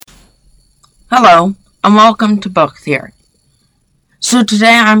Hello, and welcome to Book Theory. So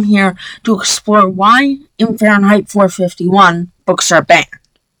today I'm here to explore why in Fahrenheit 451 books are banned.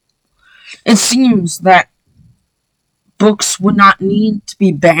 It seems that books would not need to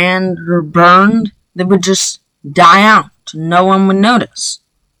be banned or burned, they would just die out and no one would notice.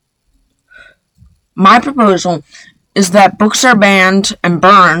 My proposal is that books are banned and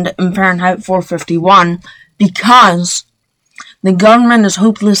burned in Fahrenheit 451 because the government is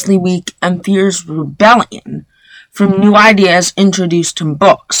hopelessly weak and fears rebellion from new ideas introduced in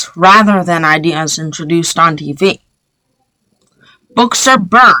books, rather than ideas introduced on TV. Books are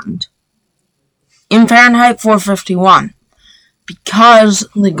burned in Fahrenheit 451 because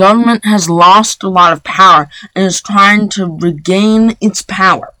the government has lost a lot of power and is trying to regain its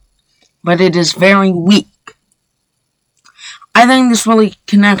power, but it is very weak. I think this really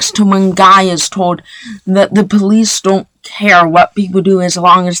connects to when Guy is told that the police don't care what people do as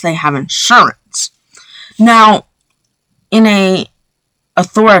long as they have insurance. Now, in a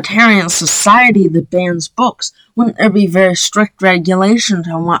authoritarian society that bans books, wouldn't there be very strict regulations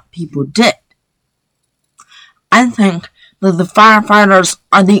on what people did? I think that the firefighters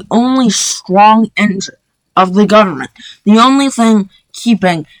are the only strong engine of the government, the only thing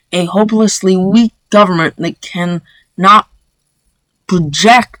keeping a hopelessly weak government that can not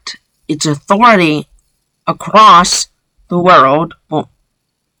project its authority across the world, well,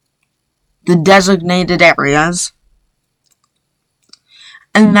 the designated areas,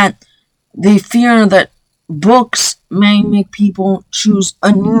 and that they fear that books may make people choose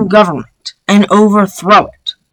a new government and overthrow it.